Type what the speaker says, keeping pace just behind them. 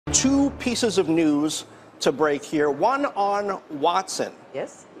Two pieces of news to break here. One on Watson.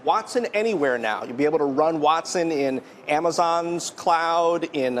 Yes. Watson Anywhere now. You'll be able to run Watson in Amazon's cloud,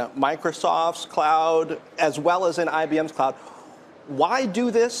 in Microsoft's cloud, as well as in IBM's cloud. Why do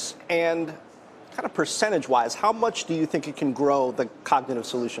this? And kind of percentage-wise, how much do you think it can grow the Cognitive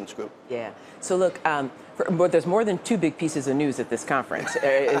Solutions Group? Yeah. So look, but there's more than two big pieces of news at this conference.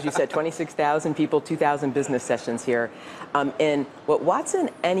 As you said, 26,000 people, 2,000 business sessions here. And what Watson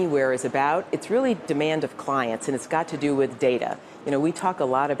Anywhere is about, it's really demand of clients, and it's got to do with data. You know, we talk a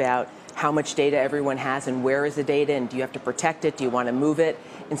lot about how much data everyone has and where is the data, and do you have to protect it, do you want to move it?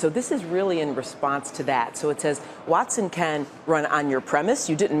 And so this is really in response to that. So it says Watson can run on your premise.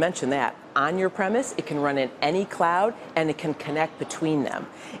 You didn't mention that. On your premise, it can run in any cloud, and it can connect between them.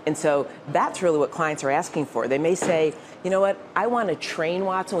 And so that's really what clients are asking for. They may say, you know what, I want to train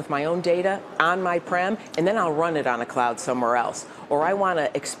Watson with my own data on my prem, and then I'll run it on a cloud somewhere else. Or I want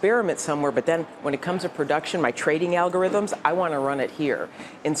to experiment somewhere, but then when it comes to production, my trading algorithms, I want to run it here.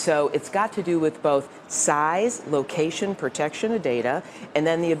 And so it's got to do with both size, location, protection of data, and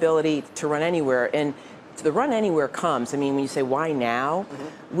then the ability to run anywhere. And the run anywhere comes, I mean, when you say why now,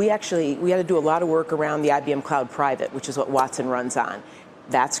 we had to do a lot of work around the IBM Cloud Private, which is what Watson runs on.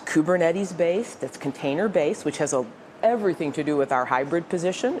 That's Kubernetes based, that's container based, which has everything to do with our hybrid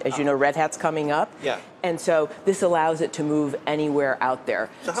position. As you know, Red Hat's coming up. Yeah. And so this allows it to move anywhere out there.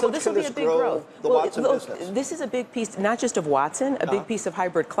 So how much can this grow the Watson business? This is a big piece, not just of Watson, a big piece of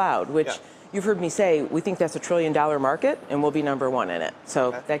hybrid cloud, which you've heard me say, we think that's $1 trillion market, and we'll be #1 in it.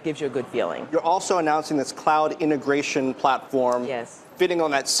 So that gives you a good feeling. You're also announcing this cloud integration platform. Yes. Fitting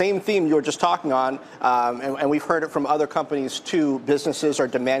on that same theme you were just talking on, and we've heard it from other companies too. Businesses are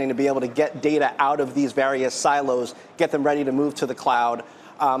demanding to be able to get data out of these various silos, get them ready to move to the cloud.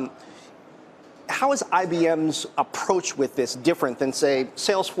 How is IBM's approach with this different than, say,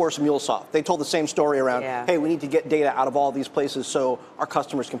 Salesforce, MuleSoft? They told the same story around, hey, we need to get data out of all these places so our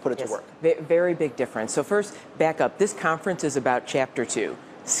customers can put it to work. Very big difference. So first, back up. This conference is about Chapter 2,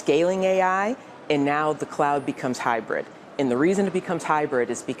 scaling AI, and now the cloud becomes hybrid. And the reason it becomes hybrid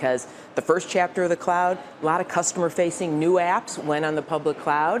is because the first chapter of the cloud, a lot of customer-facing new apps went on the public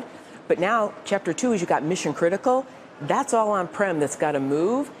cloud. But now, Chapter 2 is you've got mission critical. That's all on-prem that's got to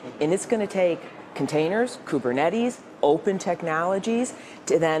move, and it's going to take containers, Kubernetes, open technologies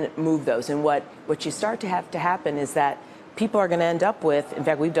to then move those. And what you start to have to happen is that people are going to end up with, in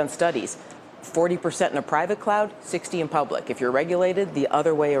fact, we've done studies, 40% in a private cloud, 60% in public. If you're regulated, the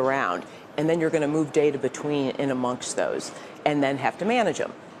other way around. And then you're going to move data between and amongst those and then have to manage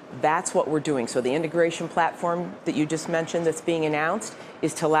them. That's what we're doing. So the integration platform that you just mentioned that's being announced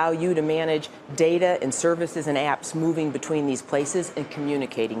is to allow you to manage data and services and apps moving between these places and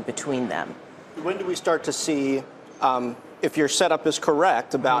communicating between them. When do we start to see, if your setup is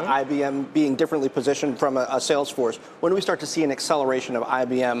correct about IBM being differently positioned from a Salesforce, when do we start to see an acceleration of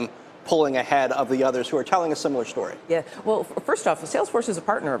IBM pulling ahead of the others who are telling a similar story? Yeah, well, first off, Salesforce is a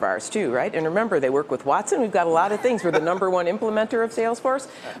partner of ours too, right? And remember, they work with Watson. We've got a lot of things. We're the #1 implementer of Salesforce.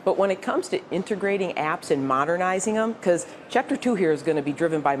 But when it comes to integrating apps and modernizing them, because Chapter 2 here is going to be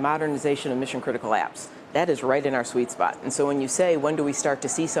driven by modernization of mission-critical apps. That is right in our sweet spot. And so when you say, when do we start to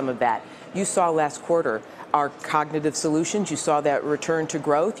see some of that? You saw last quarter our cognitive solutions. You saw that return to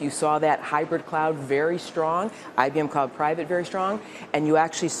growth. You saw that hybrid cloud very strong, IBM Cloud Private very strong. And you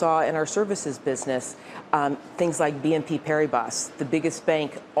actually saw in our services business things like BNP Paribas, the biggest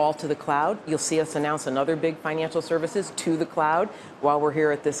bank, all to the cloud. You'll see us announce another big financial services to the cloud while we're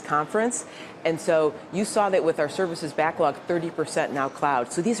here at this conference. And so you saw that with our services backlog, 30% now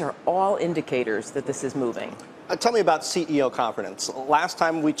cloud. So these are all indicators that this is moving. Tell me about CEO confidence. Last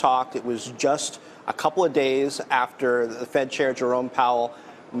time we talked, it was just a couple of days after the Fed Chair Jerome Powell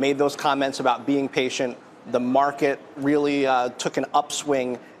made those comments about being patient. The market really took an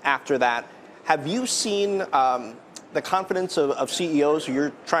upswing after that. Have you seen the confidence of CEOs who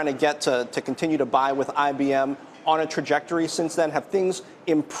you're trying to get to continue to buy with IBM on a trajectory since then? Have things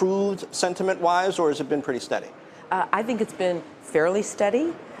improved sentiment-wise, or has it been pretty steady? I think it's been fairly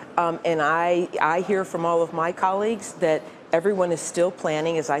steady. And I hear from all of my colleagues that everyone is still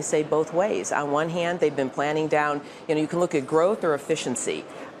planning, as I say, both ways. On one hand, they've been planning down, you can look at growth or efficiency.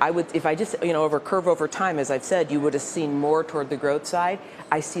 If I just, over curve over time, as I've said, you would have seen more toward the growth side.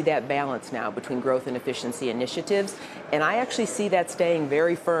 I see that balance now between growth and efficiency initiatives. And I actually see that staying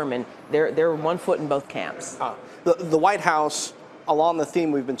very firm, and they're one foot in both camps. The White House, along the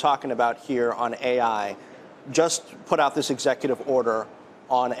theme we've been talking about here on AI, just put out this executive order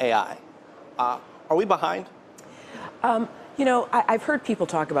on AI. Are we behind? You know, I've heard people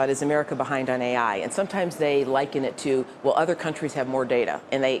talk about, is America behind on AI? And sometimes they liken it to, well, other countries have more data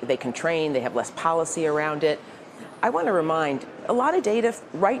and they can train, they have less policy around it. I want to remind, a lot of data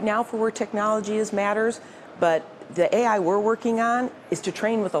right now for where technology is matters, but the AI we're working on is to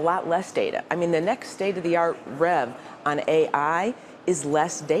train with a lot less data. I mean, the next state-of-the-art rev on AI is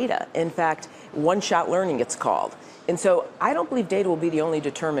less data. In fact, one-shot learning it's called. And so I don't believe data will be the only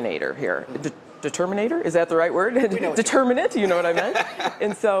determinator here. Determinator? Is that the right word? Determinant, you know what I meant?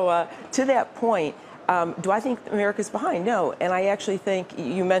 And so to that point, do I think America's behind? No. And I actually think,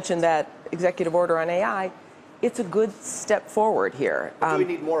 you mentioned that executive order on AI, it's a good step forward here. Do we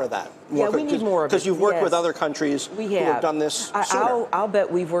need more of that? Yeah, we need more of it. Because you've worked with other countries who have done this sooner. I'll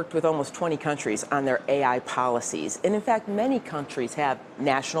bet we've worked with almost 20 countries on their AI policies. And in fact, many countries have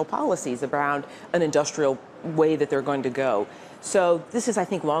national policies around an industrial way that they're going to go. So this is, I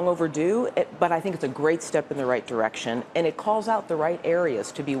think, long overdue, but I think it's a great step in the right direction, and it calls out the right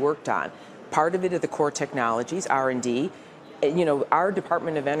areas to be worked on. Part of it are the core technologies, R&D. You know, our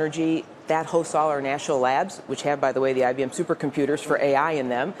Department of Energy, that hosts all our national labs, which have, by the way, the IBM supercomputers for AI in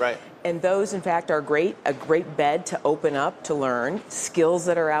them. Right. And those, in fact, are a great bed to open up, to learn skills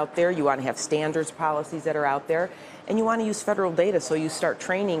that are out there. You want to have standards policies that are out there, and you want to use federal data so you start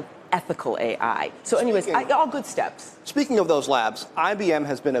training ethical AI. So anyways, all good steps. Speaking of those labs, IBM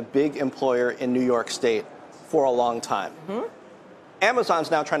has been a big employer in New York State for a long time. Amazon's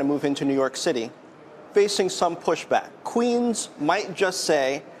now trying to move into New York City, facing some pushback. Queens might just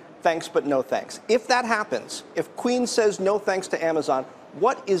say, thanks, but no thanks. If that happens, if Queens says no thanks to Amazon,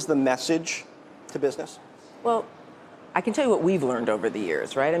 what is the message to business? Well, I can tell you what we've learned over the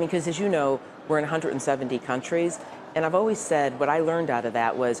years, right? I mean, because as you know, we're in 170 countries. And I've always said what I learned out of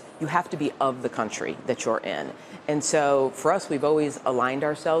that was you have to be of the country that you're in. And so for us, we've always aligned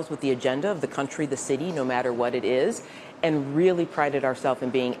ourselves with the agenda of the country, the city, no matter what it is, and really prided ourselves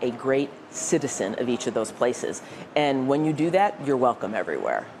in being a great citizen of each of those places. And when you do that, you're welcome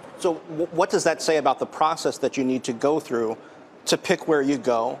everywhere. So what does that say about the process that you need to go through to pick where you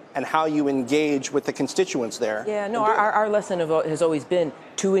go and how you engage with the constituents there? Yeah, no, our lesson has always been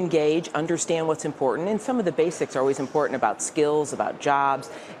to engage, understand what's important, and some of the basics are always important about skills, about jobs,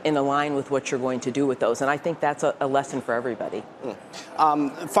 and align with what you're going to do with those. And I think that's a lesson for everybody.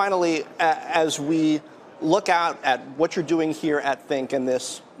 Finally, as we look out at what you're doing here at Think in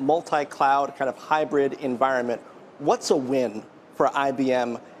this multi-cloud kind of hybrid environment, what's a win for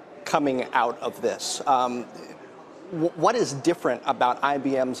IBM coming out of this? What is different about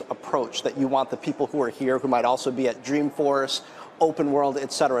IBM's approach that you want the people who are here, who might also be at Dreamforce, Open World,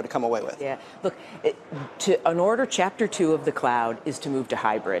 et cetera, to come away with? Yeah, look, in order, chapter 2 of the cloud is to move to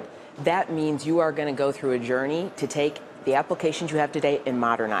hybrid. That means you are going to go through a journey to take the applications you have today and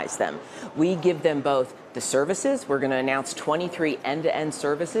modernize them. We give them both the services. We're going to announce 23 end-to-end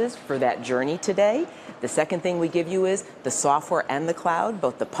services for that journey today. The second thing we give you is the software and the cloud,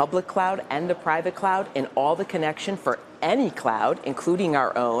 both the public cloud and the private cloud, and all the connection for any cloud, including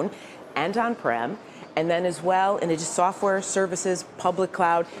our own, and on-prem. And then as well, and it's just software, services, public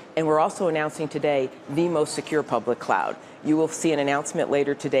cloud, and we're also announcing today the most secure public cloud. You will see an announcement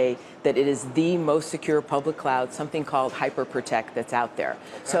later today that it is the most secure public cloud, something called HyperProtect that's out there.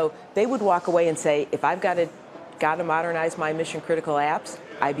 So they would walk away and say, if I've got to modernize my mission critical apps,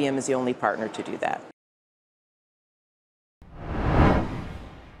 IBM is the only partner to do that.